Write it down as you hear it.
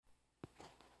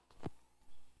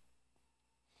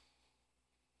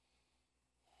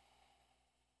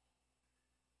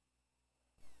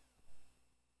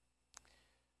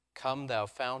Come, thou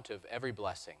fount of every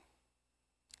blessing.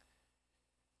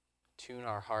 Tune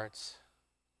our hearts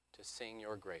to sing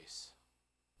your grace.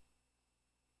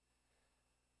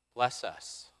 Bless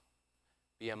us,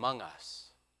 be among us,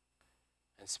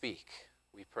 and speak,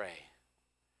 we pray.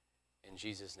 In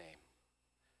Jesus' name,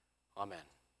 amen.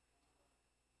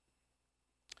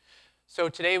 So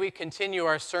today we continue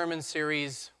our sermon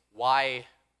series, Why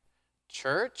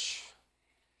Church?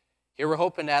 Here we're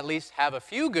hoping to at least have a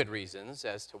few good reasons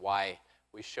as to why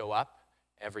we show up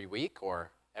every week or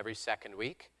every second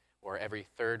week or every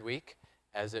third week,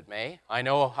 as it may. I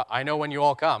know when you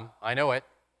all come. I know it.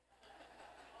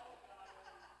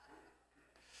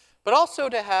 But also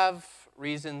to have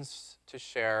reasons to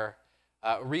share,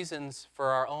 reasons for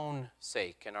our own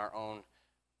sake and our own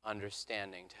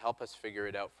understanding, to help us figure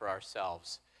it out for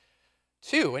ourselves.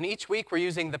 Two, and each week we're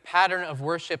using the pattern of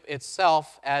worship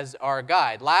itself as our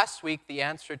guide. Last week, the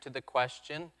answer to the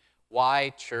question,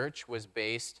 why church, was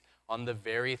based on the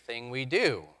very thing we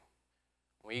do.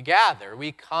 We gather,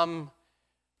 we come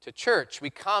to church. We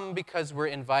come because we're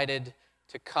invited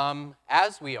to come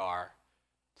as we are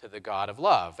to the God of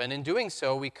love. And in doing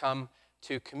so, we come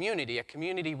to community, a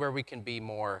community where we can be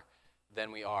more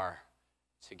than we are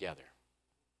together.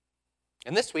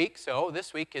 And this week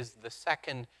is the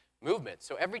second movement.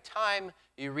 So every time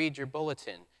you read your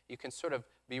bulletin, you can sort of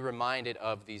be reminded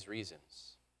of these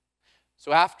reasons.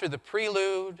 So after the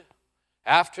prelude,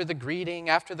 after the greeting,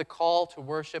 after the call to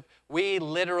worship, we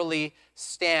literally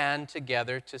stand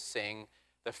together to sing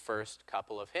the first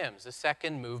couple of hymns. The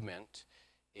second movement,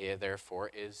 therefore,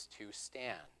 is to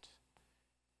stand.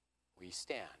 We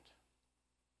stand.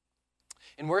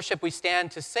 In worship, we stand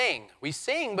to sing. We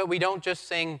sing, but we don't just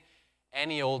sing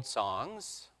any old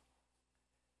songs.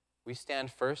 We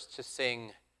stand first to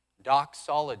sing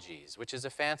doxologies, which is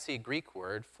a fancy Greek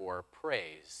word for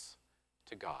praise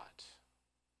to God.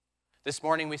 This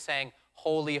morning we sang,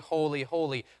 Holy, holy,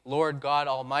 holy, Lord God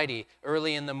Almighty.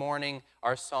 Early in the morning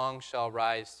our song shall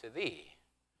rise to thee.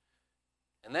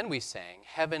 And then we sang,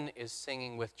 Heaven is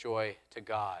singing with joy to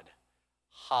God.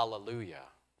 Hallelujah.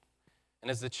 And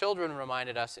as the children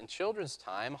reminded us in children's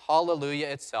time, hallelujah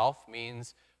itself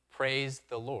means praise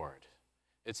the Lord.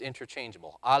 It's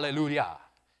interchangeable. Alleluia.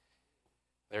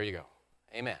 There you go.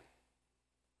 Amen.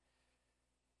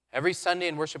 Every Sunday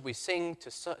in worship, we sing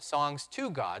to songs to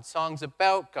God, songs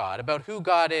about God, about who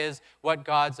God is, what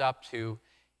God's up to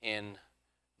in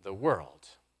the world.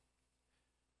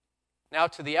 Now,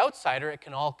 to the outsider, it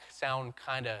can all sound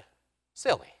kind of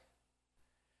silly.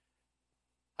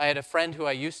 I had a friend who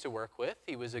I used to work with.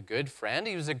 He was a good friend.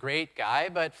 He was a great guy,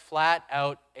 but flat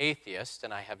out atheist,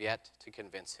 and I have yet to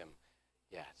convince him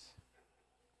yet.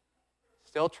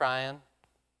 Still trying.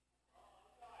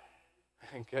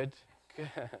 Good.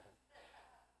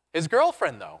 His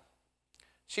girlfriend, though,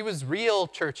 she was real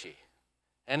churchy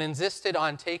and insisted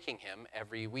on taking him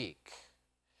every week.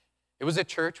 It was a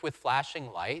church with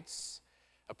flashing lights,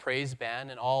 a praise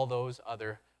band, and all those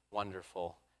other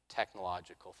wonderful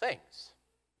technological things.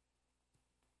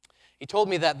 He told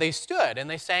me that they stood and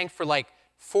they sang for like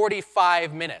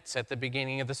 45 minutes at the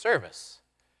beginning of the service.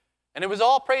 And it was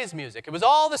all praise music. It was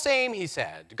all the same, he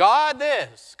said. God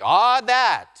this, God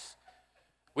that.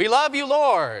 We love you,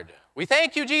 Lord. We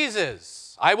thank you,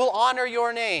 Jesus. I will honor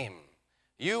your name.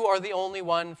 You are the only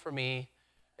one for me,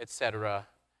 etc.,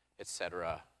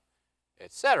 etc.,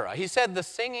 etc. He said the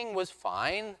singing was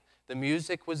fine, the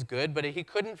music was good, but he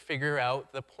couldn't figure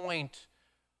out the point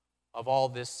of all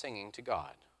this singing to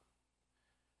God.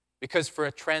 Because for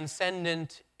a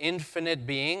transcendent, infinite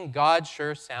being, God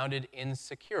sure sounded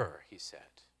insecure, he said.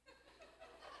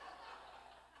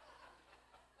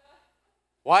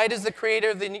 Why does the creator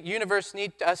of the universe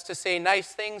need us to say nice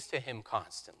things to him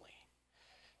constantly?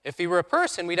 If he were a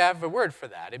person, we'd have a word for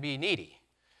that. It'd be needy.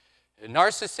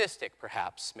 Narcissistic,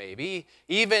 perhaps, maybe.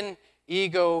 Even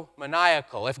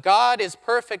egomaniacal. If God is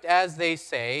perfect as they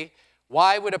say,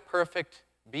 why would a perfect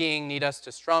being need us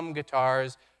to strum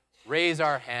guitars, raise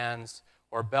our hands,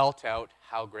 or belt out,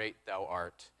 how great thou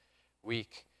art,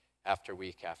 week after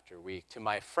week after week? To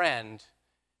my friend,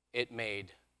 it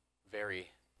made very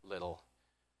little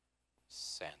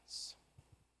sense.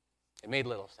 It made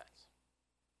little sense.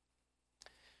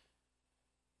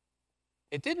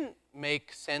 It didn't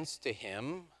make sense to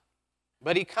him,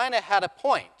 but he kind of had a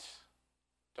point,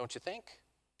 don't you think?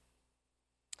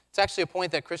 It's actually a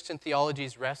point that Christian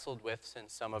theology's wrestled with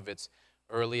since some of its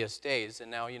earliest days. And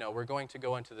now, we're going to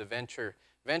go into the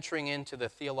venturing into the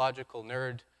theological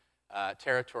nerd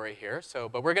territory here.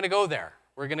 But we're going to go there.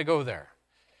 We're going to go there.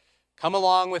 Come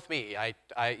along with me.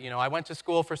 I went to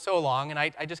school for so long, and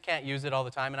I just can't use it all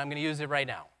the time, and I'm going to use it right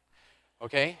now.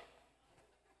 Okay?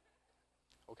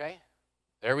 Okay?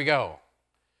 There we go.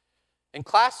 In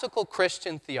classical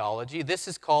Christian theology, this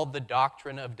is called the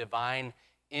doctrine of divine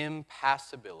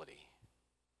impassibility.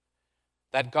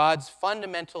 That God's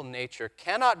fundamental nature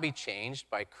cannot be changed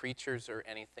by creatures or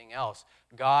anything else.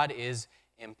 God is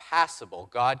impassible.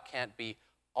 God can't be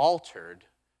altered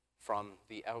from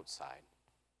the outside.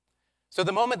 So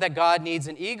the moment that God needs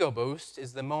an ego boost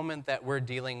is the moment that we're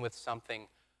dealing with something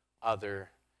other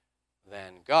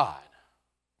than God.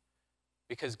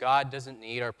 Because God doesn't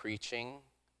need our preaching.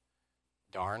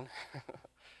 Darn.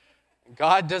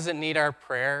 God doesn't need our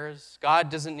prayers. God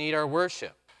doesn't need our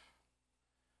worship.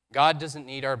 God doesn't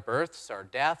need our births, our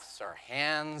deaths, our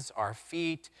hands, our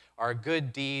feet, our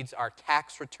good deeds, our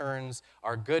tax returns,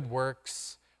 our good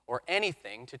works, or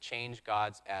anything to change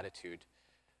God's attitude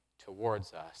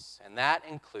towards us. And that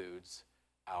includes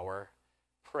our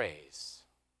praise.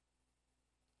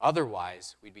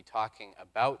 Otherwise, we'd be talking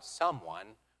about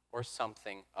someone or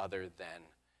something other than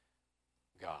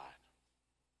God.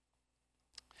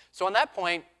 So on that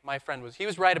point, my friend he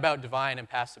was right about divine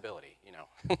impassibility,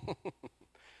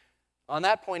 On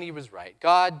that point, he was right.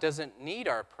 God doesn't need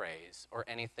our praise or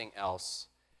anything else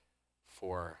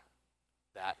for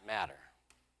that matter.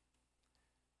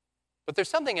 But there's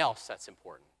something else that's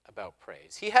important about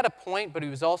praise. He had a point, but he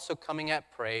was also coming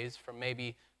at praise from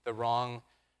maybe the wrong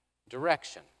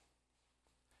direction.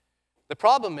 The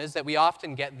problem is that we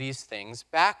often get these things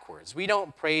backwards. We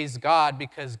don't praise God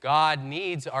because God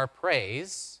needs our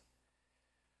praise.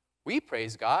 We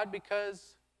praise God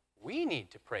because we need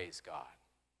to praise God.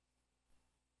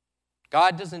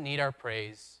 God doesn't need our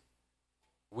praise.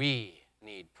 We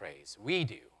need praise. We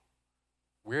do.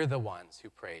 We're the ones who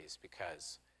praise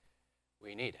because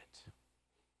we need it.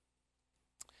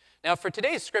 Now, for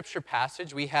today's scripture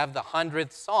passage, we have the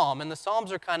 100th Psalm, and the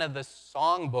Psalms are kind of the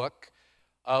songbook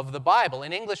of the Bible.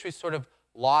 In English, we sort of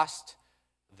lost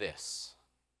this.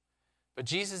 But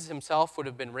Jesus himself would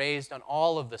have been raised on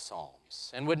all of the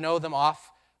Psalms and would know them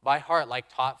off by heart like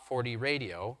Top 40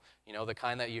 radio, the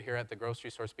kind that you hear at the grocery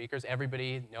store speakers.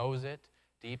 Everybody knows it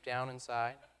deep down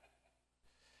inside.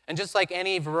 And just like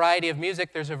any variety of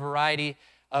music, there's a variety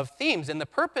of themes. And the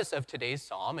purpose of today's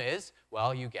psalm is,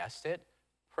 well, you guessed it,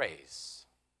 praise.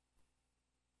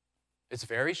 It's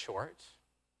very short,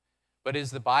 but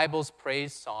is the Bible's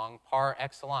praise song par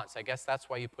excellence. I guess that's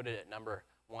why you put it at number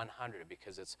 100,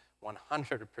 because it's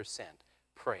 100%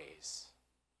 praise.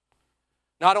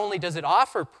 Not only does it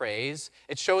offer praise,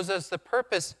 it shows us the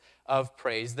purpose of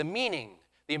praise, the meaning,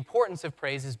 the importance of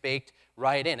praise is baked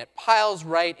right in. It piles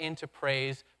right into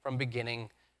praise from beginning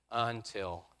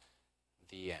until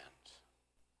the end.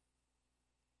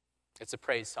 It's a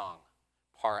praise song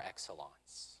par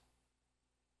excellence.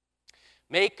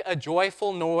 Make a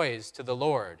joyful noise to the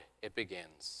Lord, it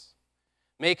begins.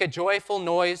 Make a joyful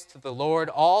noise to the Lord,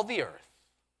 all the earth.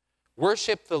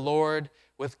 Worship the Lord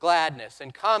with gladness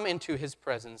and come into his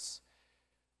presence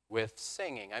with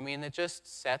singing. It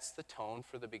just sets the tone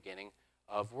for the beginning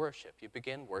of worship. You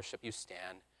begin worship, you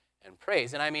stand and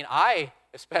praise. And I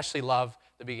especially love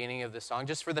the beginning of the song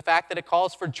just for the fact that it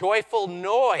calls for joyful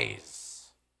noise.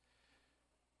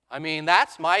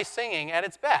 That's my singing at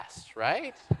its best,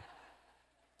 right?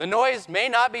 The noise may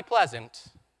not be pleasant,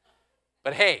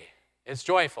 but hey, it's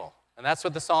joyful. And that's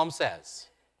what the psalm says.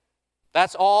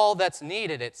 That's all that's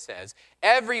needed, it says.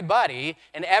 Everybody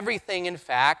and everything, in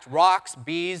fact, rocks,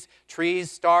 bees, trees,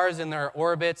 stars in their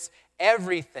orbits,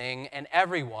 everything and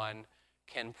everyone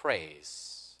can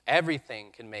praise.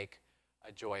 Everything can make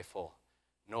a joyful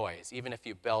noise, even if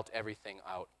you belt everything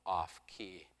out off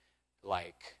key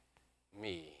like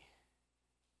me.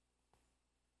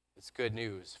 It's good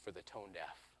news for the tone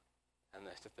deaf and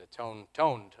the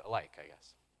toned alike, I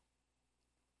guess.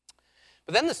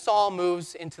 But then the psalm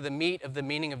moves into the meat of the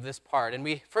meaning of this part. And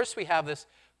we have this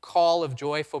call of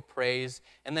joyful praise.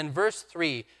 And then verse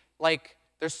 3,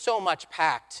 there's so much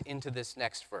packed into this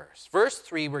next verse. Verse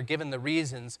 3, we're given the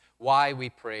reasons why we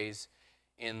praise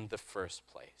in the first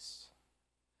place.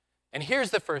 And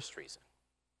here's the first reason.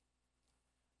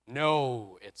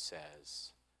 Know, it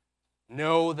says.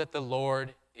 Know that the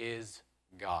Lord is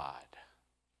God.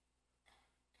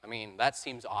 That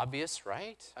seems obvious,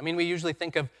 right? We usually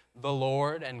think of the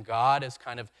Lord and God as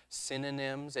kind of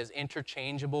synonyms, as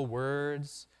interchangeable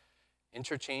words,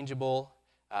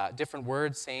 different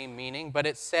words, same meaning. But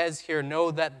it says here,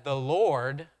 know that the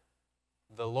Lord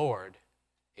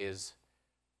is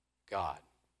God.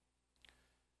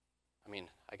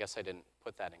 I guess I didn't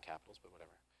put that in capitals, but whatever.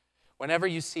 Whenever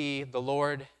you see the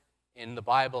Lord in the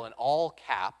Bible in all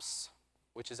caps,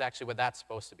 which is actually what that's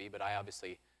supposed to be, but I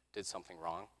obviously did something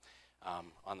wrong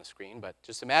on the screen. But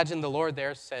just imagine the Lord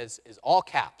there is all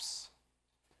caps.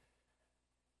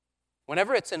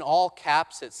 Whenever it's in all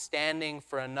caps, it's standing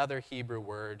for another Hebrew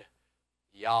word,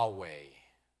 Yahweh.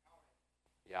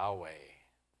 Yahweh.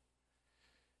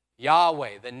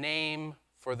 Yahweh, the name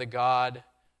for the God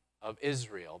of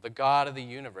Israel, the God of the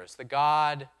universe,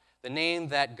 the name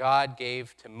that God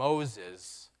gave to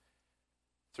Moses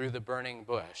through the burning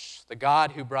bush, the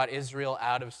God who brought Israel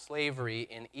out of slavery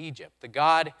in Egypt, the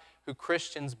God who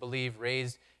Christians believe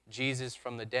raised Jesus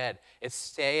from the dead. It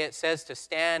says to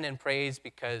stand in praise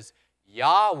because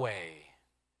Yahweh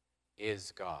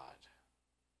is God.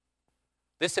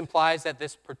 This implies that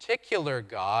this particular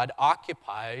God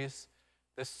occupies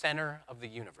the center of the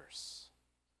universe.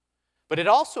 But it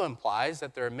also implies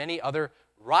that there are many other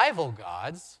rival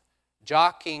gods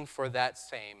jockeying for that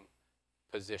same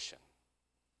position.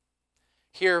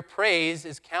 Here, praise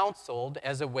is counseled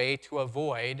as a way to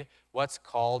avoid what's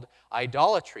called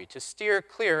idolatry, to steer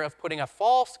clear of putting a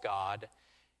false god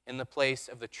in the place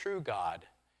of the true God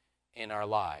in our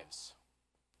lives,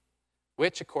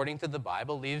 which, according to the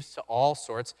Bible, leads to all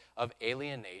sorts of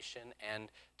alienation and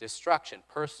destruction,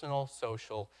 personal,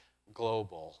 social,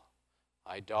 global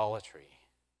idolatry.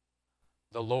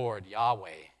 The Lord,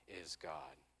 Yahweh, is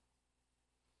God.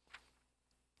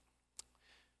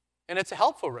 And it's a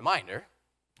helpful reminder,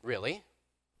 really,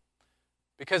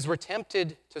 because we're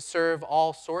tempted to serve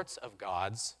all sorts of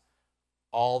gods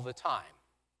all the time.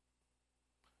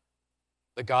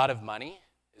 The God of money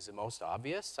is the most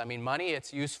obvious. I mean, money,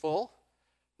 it's useful.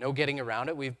 No getting around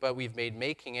it, but we've made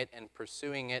making it and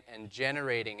pursuing it and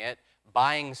generating it,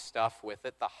 buying stuff with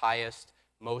it, the highest,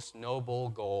 most noble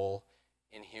goal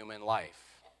in human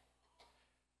life.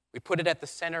 We put it at the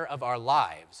center of our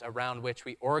lives, around which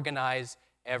we organize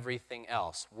everything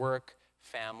else: work,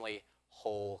 family,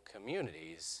 whole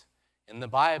communities. In the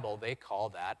Bible, they call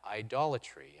that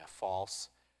idolatry, a false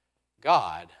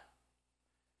god.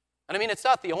 And I mean, it's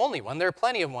not the only one. There are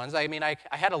plenty of ones. I mean, I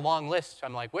had a long list.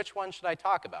 I'm like, which one should I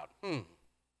talk about?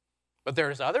 But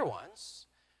there's other ones.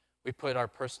 We put our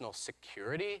personal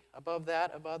security above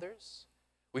that of others.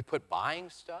 We put buying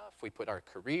stuff. We put our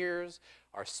careers,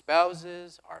 our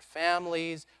spouses, our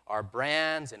families, our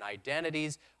brands and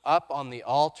identities up on the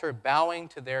altar, bowing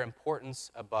to their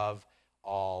importance above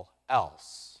all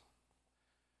else.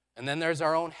 And then there's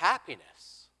our own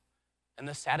happiness and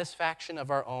the satisfaction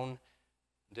of our own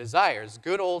desires,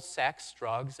 good old sex,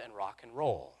 drugs, and rock and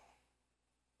roll.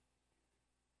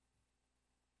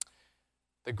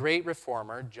 The great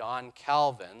reformer John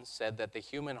Calvin said that the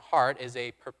human heart is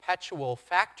a perpetual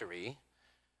factory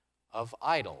of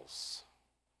idols.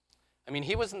 I mean,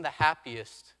 he wasn't the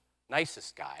happiest,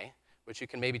 nicest guy, which you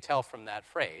can maybe tell from that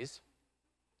phrase.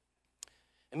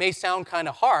 It may sound kind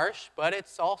of harsh, but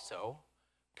it's also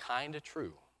kind of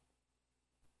true.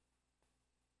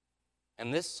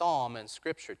 And this psalm and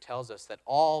scripture tells us that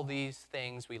all these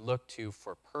things we look to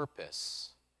for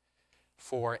purpose,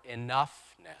 for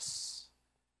enoughness,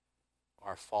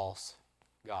 are false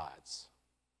gods.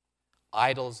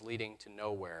 Idols leading to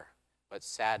nowhere but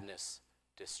sadness,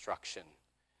 destruction,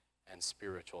 and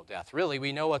spiritual death. Really,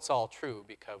 we know it's all true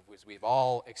because we've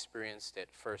all experienced it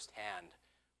firsthand,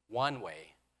 one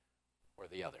way or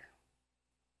the other.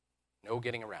 No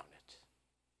getting around it.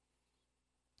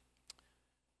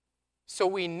 So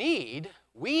we need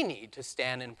to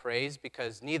stand in praise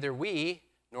because neither we,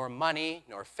 nor money,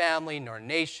 nor family, nor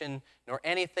nation, nor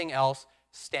anything else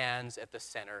stands at the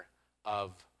center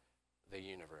of the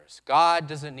universe. God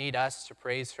doesn't need us to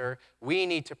praise her. We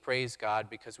need to praise God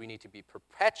because we need to be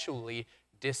perpetually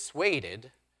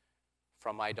dissuaded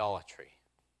from idolatry.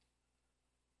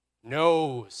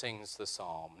 Know, sings the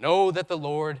psalm, know that the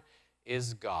Lord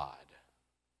is God.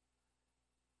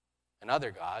 And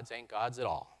other gods ain't gods at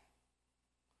all.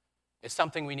 It's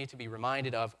something we need to be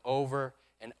reminded of over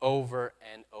and over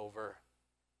and over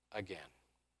again.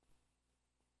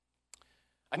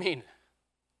 I mean,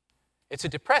 it's a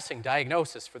depressing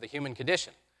diagnosis for the human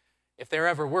condition, if there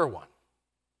ever were one.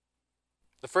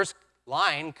 The first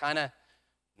line kind of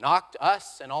knocked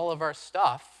us and all of our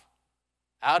stuff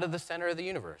out of the center of the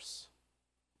universe.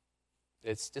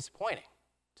 It's disappointing,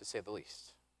 to say the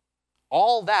least.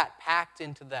 All that packed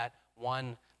into that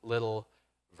one little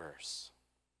verse.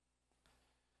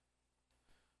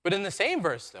 But in the same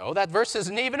verse, though, that verse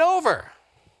isn't even over.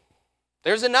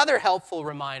 There's another helpful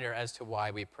reminder as to why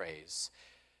we praise.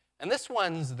 And this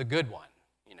one's the good one,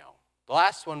 you know. The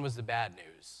last one was the bad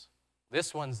news.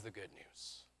 This one's the good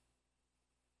news.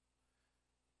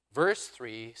 Verse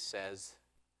 3 says,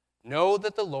 know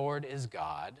that the Lord is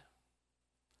God.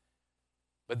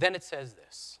 But then it says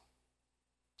this.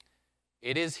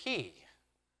 It is He,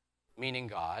 meaning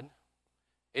God.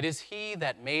 It is He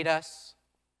that made us.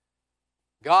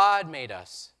 God made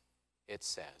us it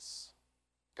says.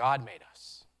 God made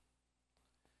us.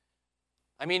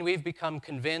 I mean, we've become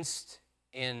convinced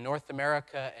in North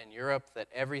America and Europe that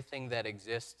everything that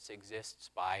exists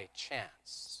by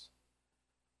chance.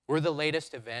 We're the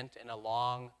latest event in a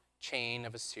long chain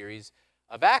of a series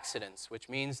of accidents, which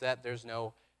means that there's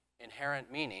no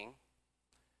inherent meaning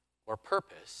or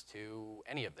purpose to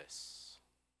any of this,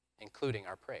 including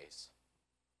our praise.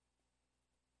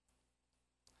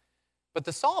 But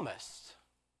the psalmist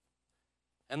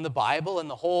and the Bible and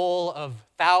the whole of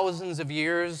thousands of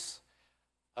years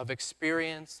of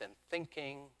experience and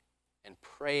thinking and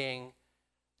praying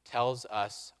tells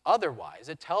us otherwise.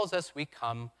 It tells us we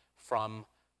come from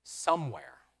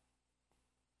somewhere.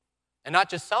 And not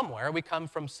just somewhere, we come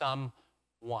from someone.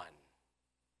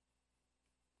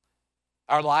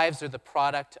 Our lives are the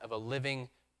product of a living,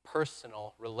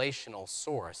 personal, relational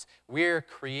source. We're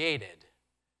created,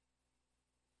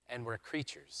 and we're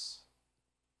creatures.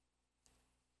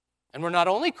 And we're not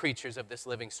only creatures of this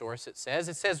living source, it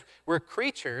says we're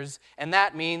creatures, and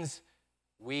that means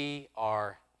we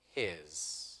are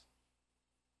His.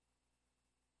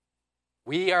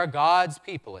 We are God's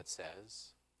people, it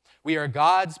says. We are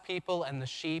God's people and the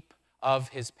sheep of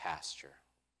His pasture.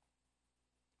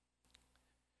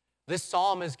 This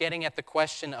psalm is getting at the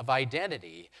question of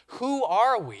identity. Who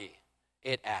are we,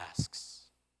 it asks.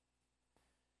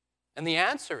 And the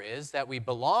answer is that we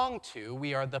belong to,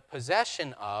 we are the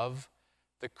possession of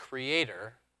the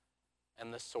Creator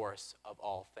and the source of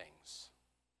all things.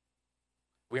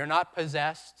 We are not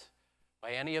possessed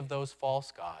by any of those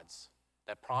false gods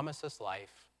that promise us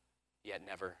life, yet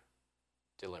never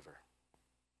deliver.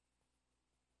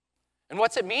 And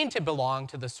what's it mean to belong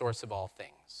to the source of all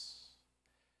things?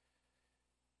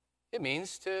 It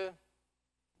means to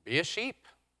be a sheep.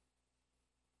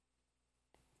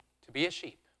 To be a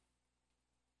sheep.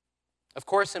 Of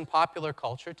course, in popular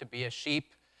culture, to be a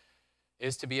sheep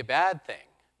is to be a bad thing,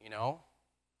 you know.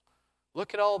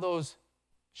 Look at all those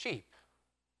sheep.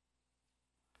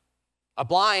 A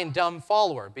blind, dumb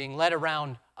follower being led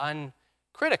around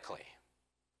uncritically.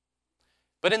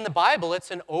 But in the Bible, it's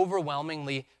an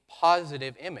overwhelmingly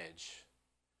positive image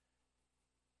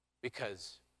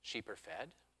because sheep are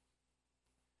fed.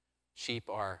 Sheep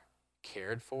are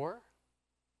cared for.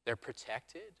 They're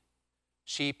protected.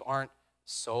 Sheep aren't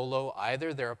solo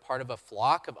either. They're a part of a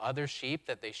flock of other sheep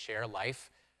that they share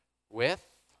life with.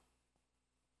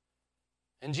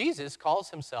 And Jesus calls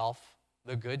himself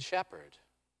the Good Shepherd.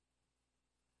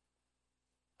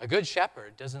 A good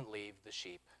shepherd doesn't lead the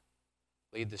sheep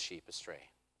astray.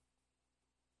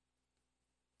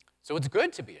 So it's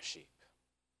good to be a sheep.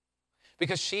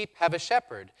 Because sheep have a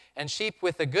shepherd, and sheep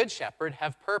with a good shepherd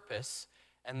have purpose,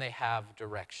 and they have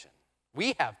direction.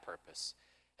 We have purpose,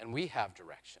 and we have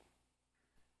direction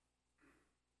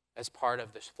as part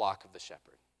of this flock of the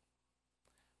shepherd.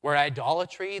 Where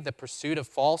idolatry, the pursuit of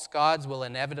false gods, will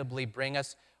inevitably bring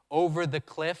us over the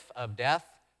cliff of death,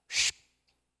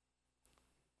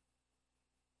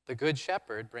 the good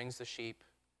shepherd brings the sheep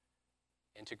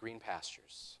into green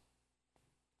pastures.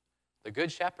 The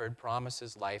good shepherd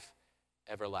promises life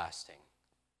everlasting,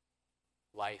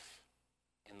 life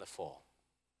in the full,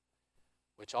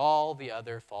 which all the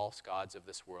other false gods of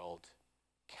this world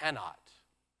cannot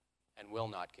and will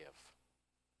not give.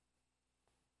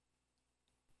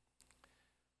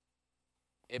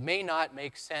 It may not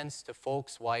make sense to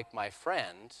folks like my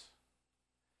friend,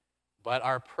 but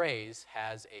our praise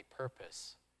has a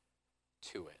purpose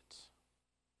to it.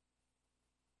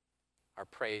 Our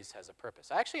praise has a purpose.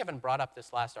 I actually haven't brought up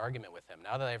this last argument with him.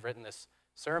 Now that I've written this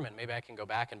sermon, maybe I can go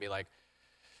back and be like,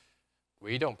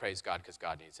 we don't praise God because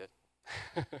God needs it.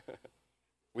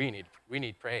 we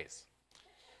need praise.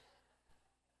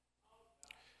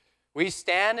 We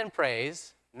stand and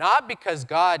praise, not because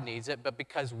God needs it, but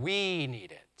because we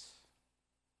need it.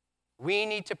 We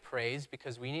need to praise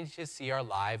because we need to see our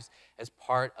lives as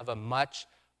part of a much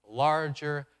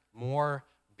larger, more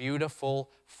beautiful,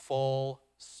 full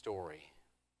story.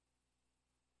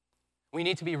 We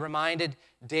need to be reminded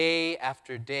day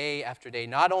after day after day,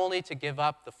 not only to give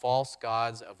up the false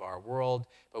gods of our world,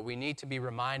 but we need to be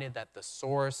reminded that the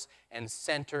source and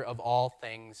center of all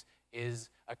things is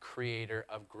a creator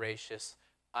of gracious,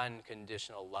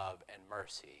 unconditional love and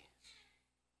mercy.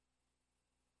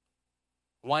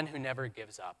 One who never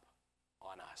gives up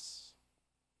on us.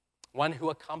 One who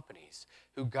accompanies,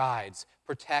 who guides,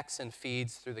 protects, and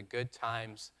feeds through the good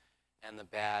times and the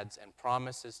bads, and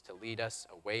promises to lead us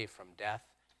away from death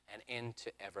and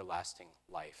into everlasting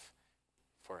life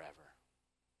forever.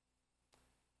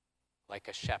 Like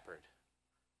a shepherd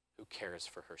who cares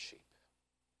for her sheep.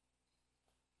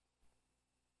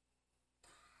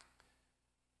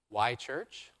 Why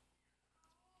church?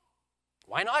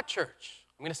 Why not church?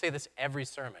 I'm going to say this every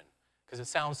sermon because it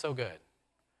sounds so good.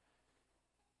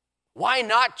 Why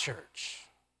not church?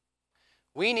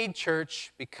 We need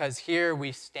church because here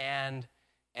we stand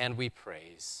and we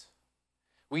praise.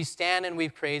 We stand and we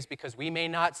praise because we may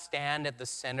not stand at the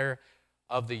center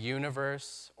of the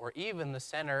universe or even the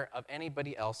center of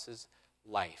anybody else's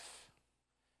life.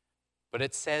 But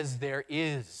it says there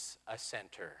is a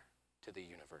center to the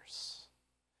universe.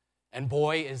 And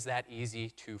boy, is that easy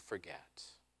to forget.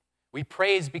 We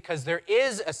praise because there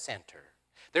is a center.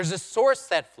 There's a source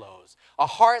that flows, a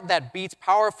heart that beats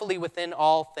powerfully within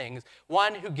all things,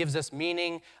 one who gives us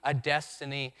meaning, a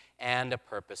destiny, and a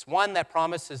purpose, one that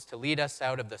promises to lead us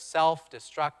out of the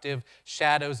self-destructive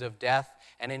shadows of death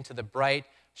and into the bright,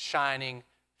 shining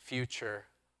future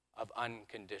of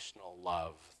unconditional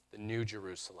love, the New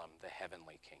Jerusalem, the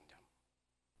heavenly kingdom.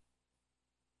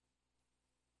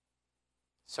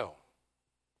 So,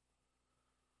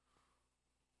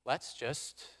 let's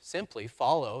just simply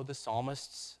follow the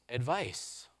psalmist's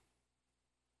advice.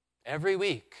 Every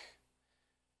week,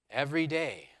 every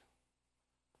day,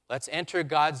 let's enter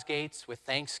God's gates with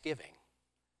thanksgiving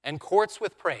and courts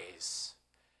with praise.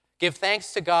 Give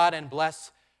thanks to God and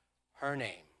bless her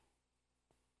name.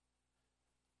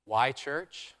 Why,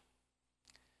 church?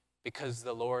 Because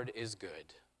the Lord is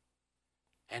good,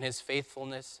 and his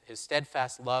faithfulness, his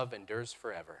steadfast love endures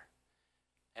forever,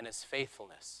 and his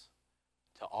faithfulness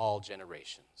to all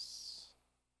generations.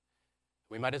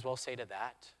 We might as well say to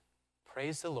that,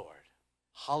 praise the Lord.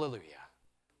 Hallelujah.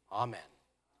 Amen.